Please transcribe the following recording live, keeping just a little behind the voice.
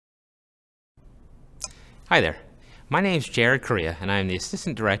Hi there. My name is Jared Correia, and I am the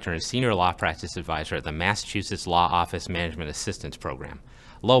Assistant Director and Senior Law Practice Advisor at the Massachusetts Law Office Management Assistance Program,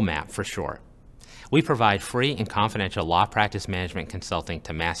 LOMAP for short. We provide free and confidential law practice management consulting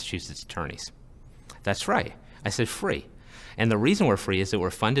to Massachusetts attorneys. That's right, I said free. And the reason we're free is that we're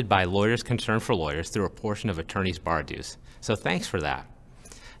funded by Lawyers Concerned for Lawyers through a portion of attorneys' bar dues. So thanks for that.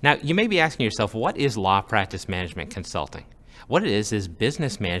 Now, you may be asking yourself, what is law practice management consulting? What it is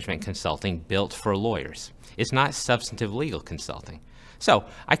business management consulting built for lawyers. It's not substantive legal consulting. So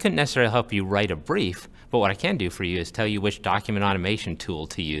I couldn't necessarily help you write a brief, but what I can do for you is tell you which document automation tool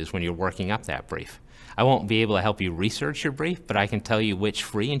to use when you're working up that brief. I won't be able to help you research your brief, but I can tell you which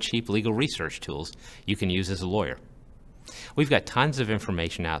free and cheap legal research tools you can use as a lawyer. We've got tons of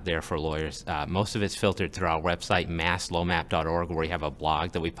information out there for lawyers. Most of it's filtered through our website, masslomap.org, where we have a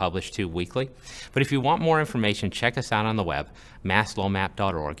blog that we publish to weekly. But if you want more information, check us out on the web,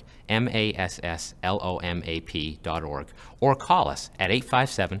 masslomap.org, masslomap.org, or call us at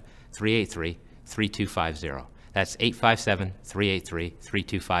 857-383-3250. That's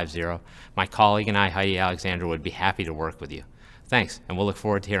 857-383-3250. My colleague and I, Heidi Alexander, would be happy to work with you. Thanks, and we'll look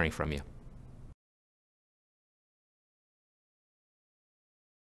forward to hearing from you.